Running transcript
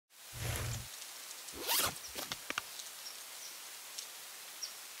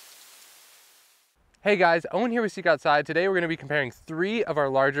Hey guys, Owen here with Seek Outside. Today we're going to be comparing 3 of our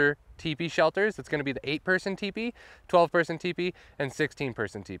larger teepee shelters. It's going to be the 8-person teepee, 12-person teepee, and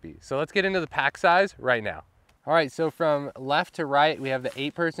 16-person teepee. So let's get into the pack size right now. All right, so from left to right, we have the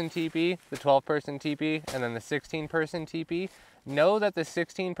 8-person teepee, the 12-person teepee, and then the 16-person teepee. Know that the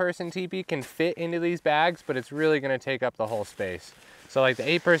 16-person teepee can fit into these bags, but it's really going to take up the whole space. So like the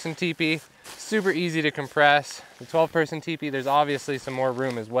 8-person teepee, super easy to compress. The 12-person teepee, there's obviously some more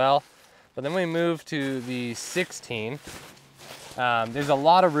room as well. But then we move to the 16. There's a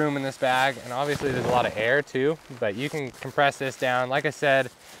lot of room in this bag, and obviously there's a lot of air too, but you can compress this down. Like I said,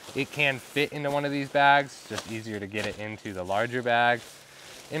 it can fit into one of these bags, just easier to get it into the larger bag.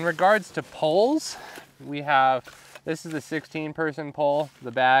 In regards to poles, we have, this is the 16-person pole.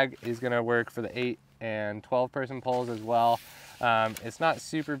 The bag is gonna work for the 8 and 12-person poles as well. It's not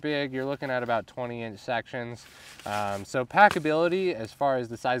super big. You're looking at about 20-inch sections. So packability, as far as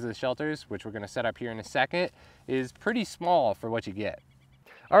the size of the shelters, which we're gonna set up here in a second, is pretty small for what you get.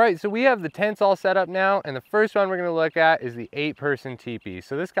 All right, so we have the tents all set up now, and the first one we're gonna look at is the 8-person teepee.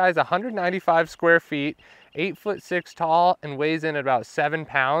 So this guy's 195 square feet, 8'6" tall, and weighs in at about 7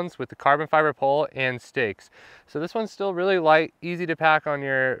 pounds with the carbon fiber pole and stakes. So this one's still really light, easy to pack on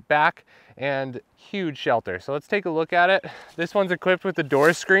your back, and huge shelter. So let's take a look at it. This one's equipped with the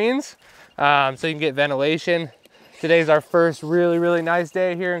door screens, so you can get ventilation. Today's our first really nice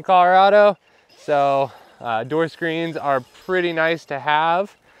day here in Colorado, so door screens are pretty nice to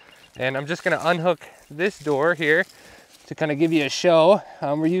have. And I'm just gonna unhook this door here to kind of give you a show.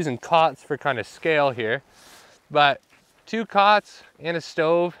 We're using cots for kind of scale here, but 2 cots and a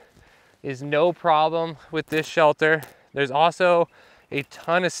stove is no problem with this shelter. There's also a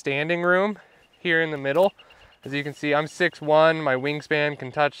ton of standing room here in the middle. As you can see, I'm 6'1", my wingspan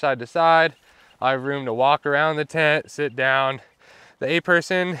can touch side to side. I have room to walk around the tent, sit down. The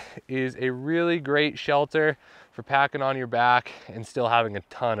 8-person is a really great shelter for packing on your back and still having a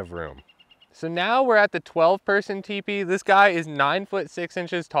ton of room. So now we're at the 12-person teepee. This guy is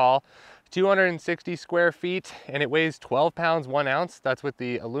 9'6" tall, 260 square feet, and it weighs 12 pounds 1 ounce. That's with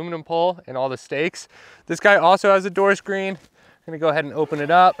the aluminum pole and all the stakes. This guy also has a door screen. I'm gonna go ahead and open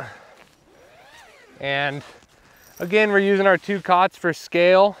it up. And again, we're using our 2 cots for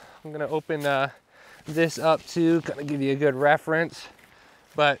scale. I'm gonna open this up to kind of give you a good reference.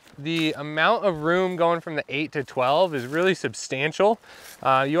 But the amount of room going from the 8 to 12 is really substantial.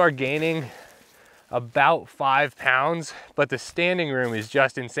 You are gaining about 5 pounds, but the standing room is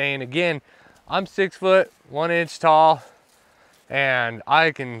just insane. Again, I'm 6 foot 1 inch tall, and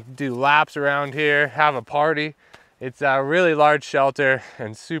I can do laps around here, have a party. It's a really large shelter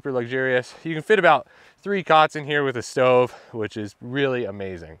and super luxurious. You can fit about 3 cots in here with a stove, which is really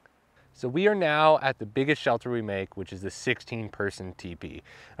amazing. So we are now at the biggest shelter we make, which is the 16-person teepee.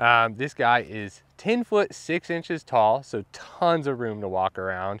 This guy is 10 foot 6 inches tall, so tons of room to walk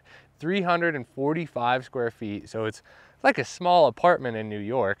around, 345 square feet. So it's like a small apartment in New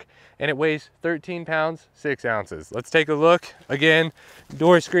York, and it weighs 13 pounds, 6 ounces. Let's take a look. Again,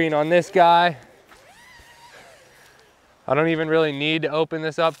 door screen on this guy. I don't even really need to open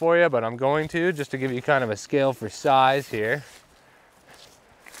this up for you, but I'm going to, just to give you kind of a scale for size here.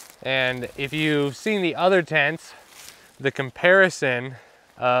 And if you've seen the other tents, the comparison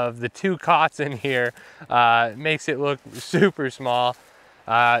of the 2 cots in here makes it look super small.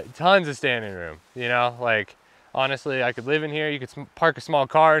 Tons of standing room, you know, like honestly, I could live in here. You could park a small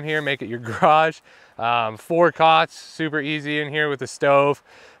car in here, make it your garage. 4 cots, super easy in here with a stove.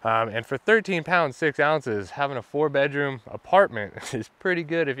 And for 13 pounds, 6 ounces, having a 4-bedroom apartment is pretty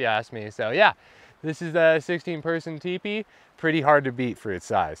good if you ask me. So yeah, this is the 16-person teepee, pretty hard to beat for its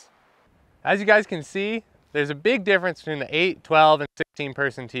size. As you guys can see, there's a big difference between the 8, 12, and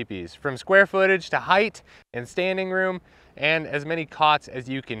 16-person teepees, from square footage to height and standing room, and as many cots as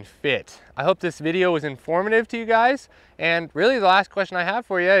you can fit. I hope this video was informative to you guys, and really the last question I have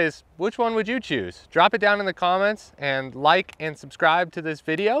for you is, which one would you choose? Drop it down in the comments, and like and subscribe to this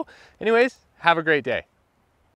video. Anyways, have a great day.